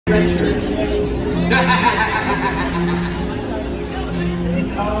Red shirt.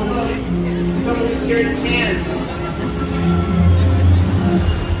 Oh, look. Someone scared of sand.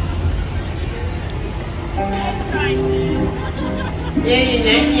 Yay,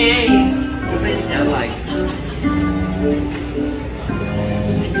 yay, yay. What's that you sound like?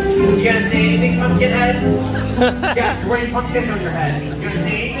 You gonna say anything, Pumpkinhead? You got gray pumpkin on your head. You gonna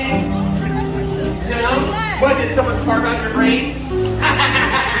say anything? No? What, did someone carve out your brains?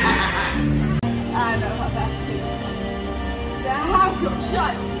 I know how that feels. To have your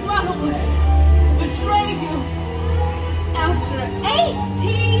child run away, betray you, after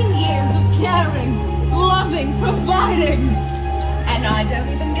 18 years of caring, loving, providing, and I don't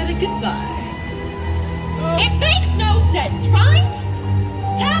even get a goodbye. It makes no sense, right?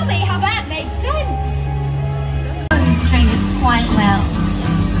 Tell me how that makes sense. You've trained it quite well.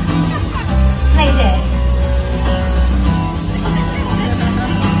 Play dead.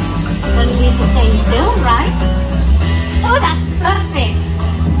 Well, at least stay still, right? Oh, that's perfect.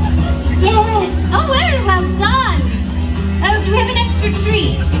 Yes. Oh, very well done. Oh, do we have an extra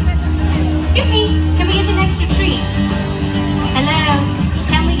treat? Excuse me, can we get an extra treat? Hello,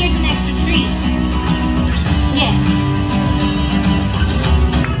 can we get an extra treat? Yes.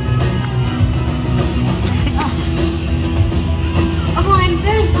 Oh, well, I'm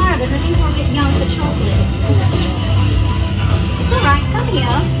very sorry, but I think we're getting out for chocolates. It's alright, come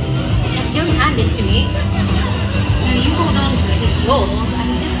here. Now, don't hand it to me. No, you hold on to it, it's yours. I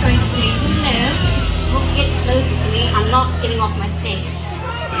was just going to say hello. Well, get closer to me. I'm not getting off my stage.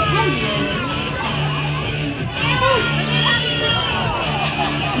 Hello.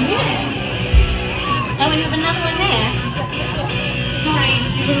 Yes. Oh, and you have another one there. Sorry,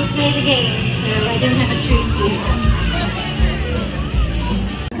 you didn't play the game, so I don't have a treat for you.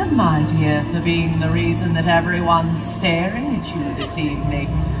 Welcome, my dear, for being the reason that everyone's staring at you this evening.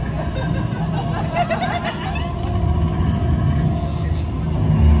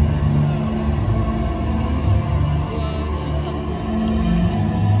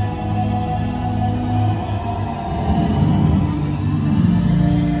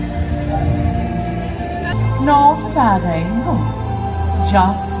 Not a bad angle,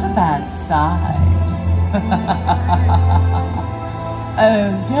 just a bad side.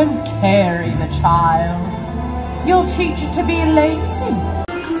 Oh, don't carry the child. You'll teach it to be lazy.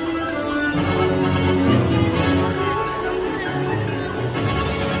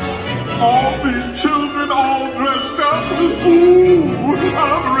 All these children all dressed up? Ooh,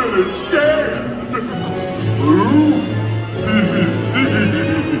 I'm really scared. Ooh.